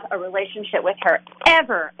to have a relationship with her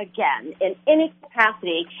ever again in any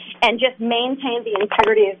capacity, and just maintain the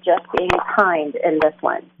integrity of just being kind in this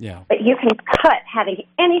one. Yeah. But you can cut having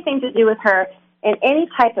anything to do with her in any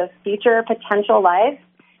type of future potential life.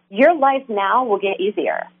 Your life now will get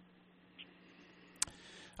easier.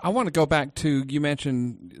 I want to go back to, you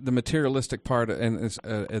mentioned the materialistic part in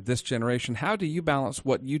this generation. How do you balance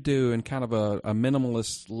what you do in kind of a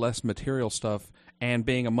minimalist, less material stuff, and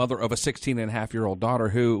being a mother of a 16-and-a-half-year-old daughter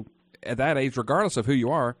who, at that age, regardless of who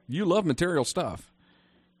you are, you love material stuff?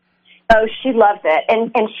 Oh, she loves it.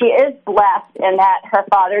 And she is blessed in that her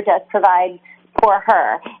father does provide for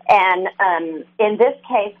her. And in this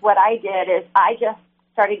case, what I did is I just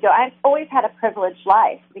started going. I've always had a privileged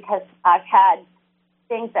life because I've had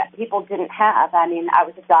things that people didn't have. I mean, I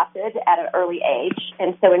was adopted at an early age,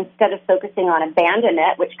 and so instead of focusing on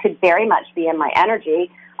abandonment, which could very much be in my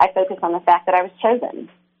energy, I focused on the fact that I was chosen.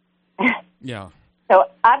 Yeah. So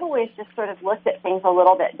I've always just sort of looked at things a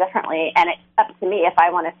little bit differently, and it's up to me if I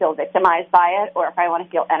want to feel victimized by it or if I want to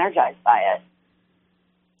feel energized by it.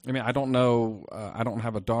 I mean, I don't know. I don't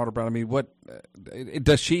have a daughter, but I mean, what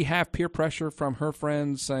does she have peer pressure from her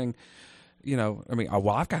friends saying, you know, I mean,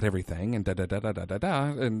 well, I've got everything, and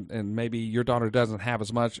and maybe your daughter doesn't have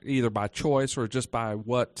as much either by choice or just by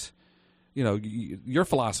what, you know, your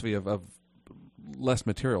philosophy of less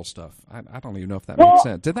material stuff. I don't even know if that makes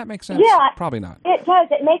sense. Did that make sense? Yeah. Probably not. It does.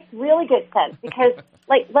 It makes really good sense because,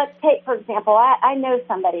 like, let's take, for example, I know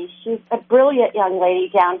somebody. She's a brilliant young lady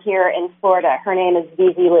down here in Florida. Her name is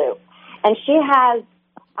Vivi Liu. And she has,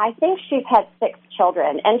 I think she's had 6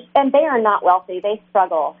 children, and they are not wealthy. They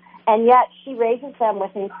struggle. And yet she raises them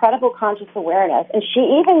with incredible conscious awareness. And she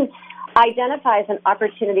even identifies an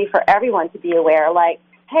opportunity for everyone to be aware, like,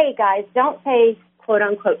 hey, guys, don't say,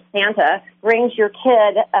 quote-unquote, Santa brings your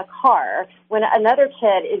kid a car when another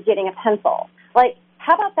kid is getting a pencil. Like,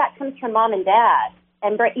 how about that comes from mom and dad?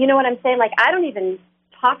 And you know what I'm saying? Like, I don't even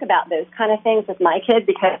talk about those kind of things with my kid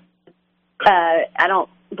because I don't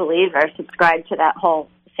believe or subscribe to that whole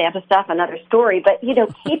Santa stuff, another story. But, you know,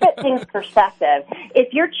 keep it things perspective.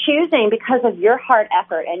 If you're choosing because of your hard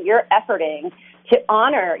effort and you're efforting to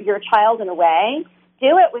honor your child in a way,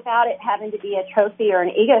 do it without it having to be a trophy or an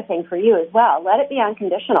ego thing for you as well. Let it be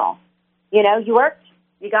unconditional. You know, you worked,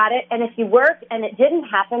 you got it. And if you worked and it didn't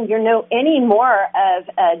happen, you're no any more of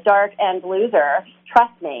a dark end loser.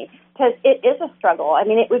 Trust me, because it is a struggle. I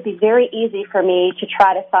mean, it would be very easy for me to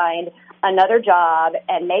try to find another job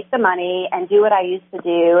and make the money and do what I used to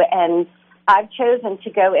do. And I've chosen to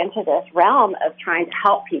go into this realm of trying to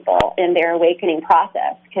help people in their awakening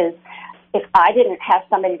process because if I didn't have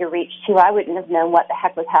somebody to reach to, I wouldn't have known what the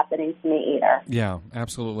heck was happening to me either. Yeah,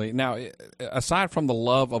 absolutely. Now, aside from the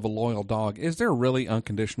love of a loyal dog, is there really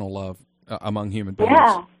unconditional love among human beings?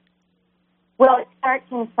 Yeah. Well, it starts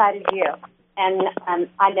inside of you. And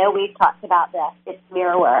I know we've talked about this. It's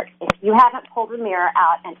mirror work. If you haven't pulled a mirror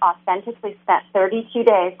out and authentically spent 32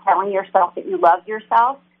 days telling yourself that you love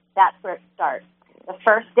yourself, that's where it starts. The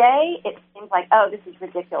first day, it seems like, oh, this is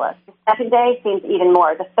ridiculous. The second day seems even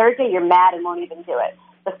more. The third day, you're mad and won't even do it.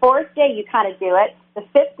 The fourth day, you kind of do it. The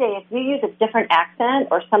fifth day, if you use a different accent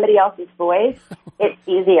or somebody else's voice, it's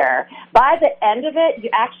easier. By the end of it,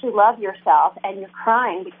 you actually love yourself, and you're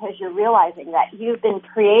crying because you're realizing that you've been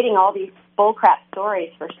creating all these bullcrap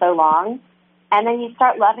stories for so long, and then you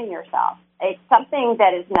start loving yourself. It's something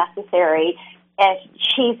that is necessary, as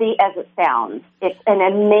cheesy as it sounds. It's an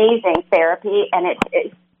amazing therapy, and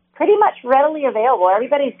pretty much readily available.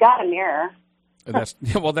 Everybody's got a mirror. That's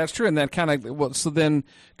true, and that kind of so then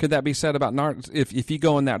could that be said about if you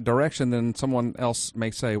go in that direction, then someone else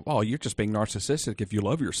may say, "Oh, you're just being narcissistic if you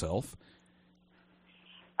love yourself."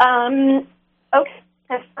 Okay.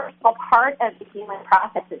 Because first of all, part of the healing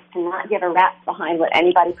process is to not give a rat's behind what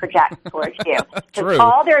anybody projects towards you. True.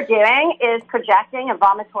 All they're doing is projecting a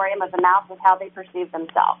vomitorium of the mouth with how they perceive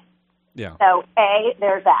themselves. Yeah. So, A,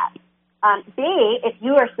 there's that. B, if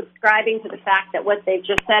you are subscribing to the fact that what they've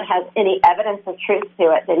just said has any evidence of truth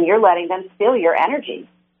to it, then you're letting them steal your energy.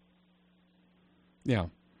 Yeah.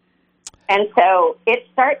 And so it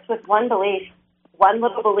starts with one belief, one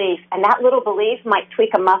little belief, and that little belief might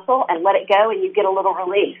tweak a muscle and let it go, and you get a little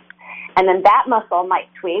relief. And then that muscle might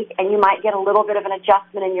tweak, and you might get a little bit of an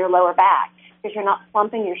adjustment in your lower back because you're not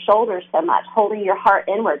slumping your shoulders so much, holding your heart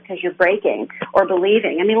inward because you're breaking or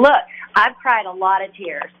believing. I mean, look, I've cried a lot of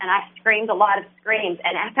tears, and I've screamed a lot of screams,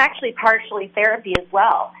 and it's actually partially therapy as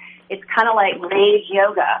well. It's kind of like rage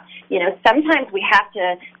yoga. You know, sometimes we have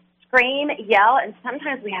to scream, yell, and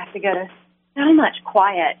sometimes we have to go to so much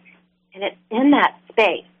quiet. And it's in that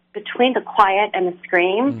space between the quiet and the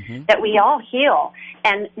scream that we all heal.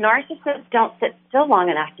 And narcissists don't sit still long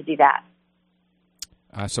enough to do that.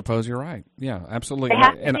 I suppose you're right. Yeah, absolutely. They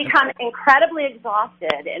have to become incredibly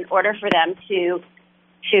exhausted in order for them to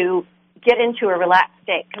get into a relaxed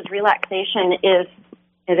state, because relaxation is,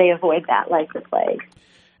 they avoid that like the plague.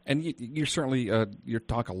 And you're certainly, you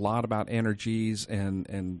talk a lot about energies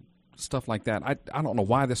and stuff like that. I don't know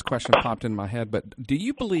why this question popped in my head, but do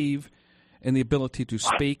you believe in the ability to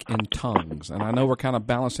speak in tongues? And I know we're kind of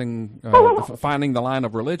balancing, finding the line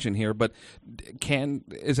of religion here, but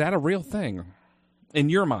is that a real thing in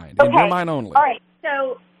your mind, in your mind only? All right.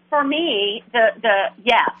 So for me,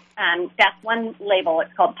 yes, that's one label.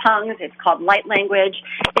 It's called tongues. It's called light language.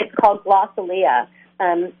 It's called glossolalia.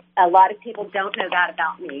 A lot of people don't know that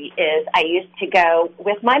about me is I used to go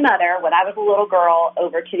with my mother when I was a little girl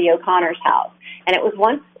over to the O'Connor's house. And it was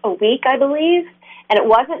once a week, I believe. And it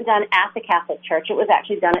wasn't done at the Catholic Church. It was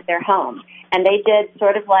actually done at their home. And they did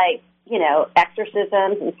sort of like, you know,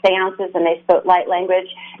 exorcisms and seances, and they spoke light language.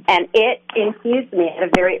 And it infused me at a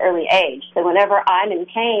very early age. So whenever I'm in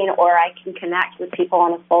pain or I can connect with people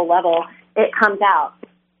on a soul level, it comes out.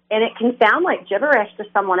 And it can sound like gibberish to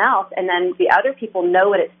someone else, and then the other people know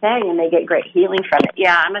what it's saying, and they get great healing from it.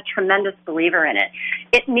 Yeah, I'm a tremendous believer in it.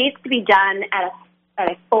 It needs to be done at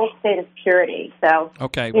a full state of purity. So,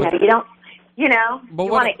 okay, you want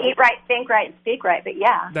to eat right, think right, and speak right, but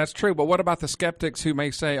yeah. That's true, but what about the skeptics who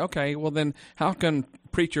may say, okay, well then how can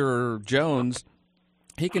Preacher Jones,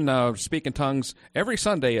 he can speak in tongues every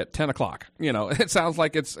Sunday at 10 o'clock? You know, it sounds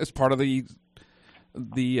like it's part of the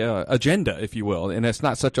agenda, if you will, and it's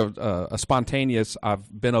not such a spontaneous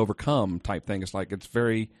I've been overcome type thing. It's like it's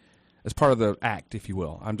part of the act, if you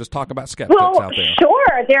will. I'm just talking about skeptics out there.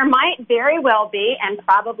 Sure, there might very well be, and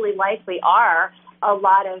probably likely are, a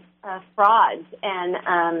lot of frauds,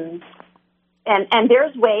 and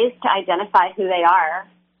there's ways to identify who they are,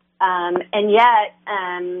 and yet,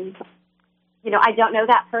 I don't know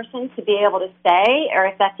that person to be able to say, or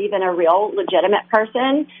if that's even a real legitimate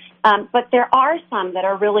person. But there are some that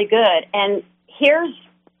are really good. And here's,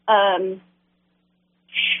 the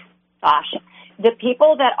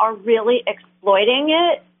people that are really exploiting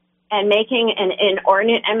it and making an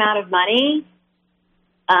inordinate amount of money,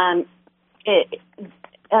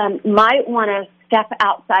 might want to step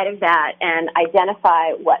outside of that and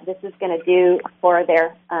identify what this is going to do for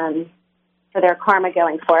their karma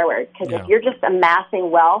going forward. Because if you're just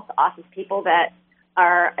amassing wealth off of people that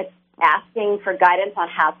are asking for guidance on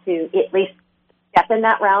how to at least step in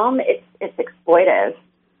that realm, it's exploitive.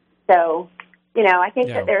 So, I think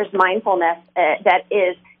that there's mindfulness that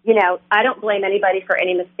is, I don't blame anybody for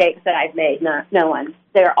any mistakes that I've made. No one.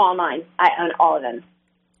 They're all mine. I own all of them.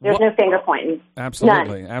 There's no finger pointing.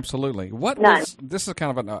 Absolutely, None. Absolutely. This is kind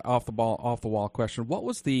of an off the wall question. What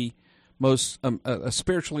was the most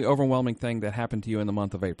spiritually overwhelming thing that happened to you in the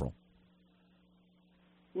month of April?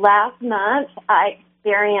 Last month, I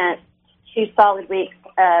experienced 2 solid weeks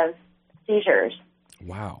of seizures.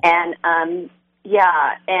 Wow. And, and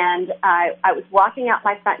I was walking out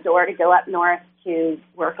my front door to go up north to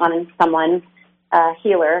work on someone,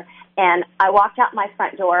 healer, and I walked out my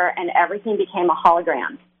front door and everything became a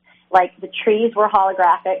hologram. Like the trees were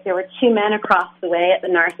holographic. There were 2 men across the way at the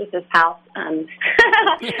narcissist house,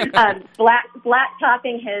 black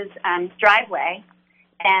topping his driveway.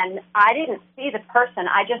 And I didn't see the person.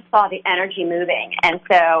 I just saw the energy moving. And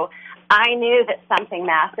so I knew that something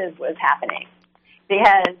massive was happening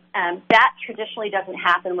because that traditionally doesn't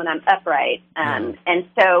happen when I'm upright. And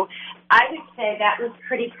so I would say that was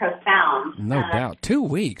pretty profound. No doubt. 2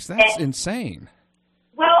 weeks. That's insane.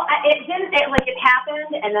 Well, it didn't, it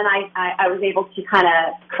happened, and then I was able to kind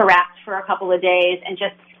of correct for a couple of days, and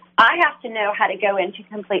just, I have to know how to go into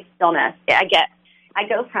complete stillness. I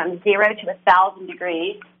go from 0 to 1,000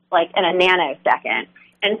 degrees, like in a nanosecond.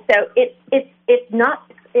 And so it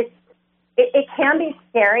can be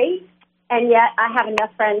scary, and yet I have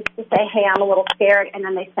enough friends to say, hey, I'm a little scared, and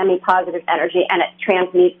then they send me positive energy, and it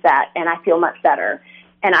transmutes that, and I feel much better.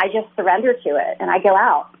 And I just surrender to it, and I go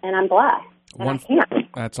out, and I'm blessed.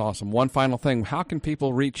 That's awesome. One final thing. How can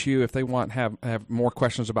people reach you if they have more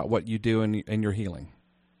questions about what you do and your healing?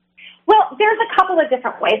 Well, there's a couple of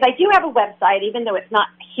different ways. I do have a website, even though it's not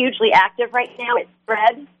hugely active right now. It's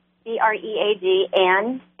Bread, BREAD,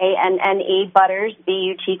 ANNE, Butters,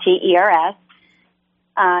 BUTTERS,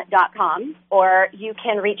 .com. Or you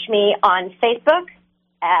can reach me on Facebook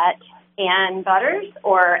at Ann Butters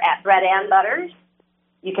or at Bread Ann Butters.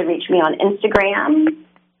 You can reach me on Instagram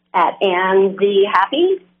at Ann the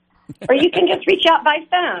Happy, or you can just reach out by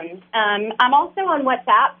phone. I'm also on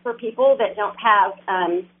WhatsApp for people that don't have,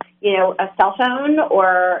 a cell phone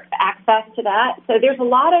or access to that. So there's a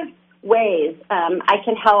lot of ways I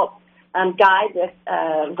can help guide with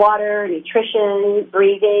water, nutrition,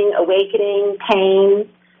 breathing, awakening, pain.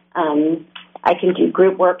 I can do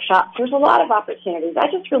group workshops. There's a lot of opportunities.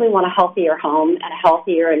 I just really want a healthier home and a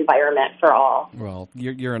healthier environment for all. Well,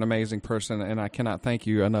 you're an amazing person, and I cannot thank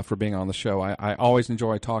you enough for being on the show. I always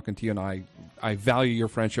enjoy talking to you, and I value your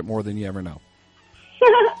friendship more than you ever know.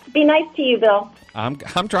 Be nice to you, Bill. I'm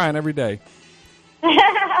trying every day.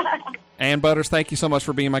 Ann Butters, thank you so much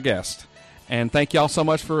for being my guest. And thank you all so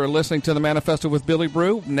much for listening to The Manifesto with Billy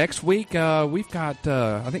Brew. Next week, we've got,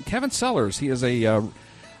 I think, Kevin Sellers. He is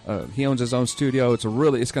he owns his own studio. It's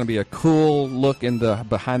going to be a cool look in the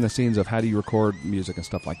behind the scenes of how do you record music and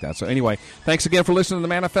stuff like that. So anyway, thanks again for listening to The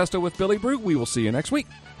Manifesto with Billy Brew. We will see you next week.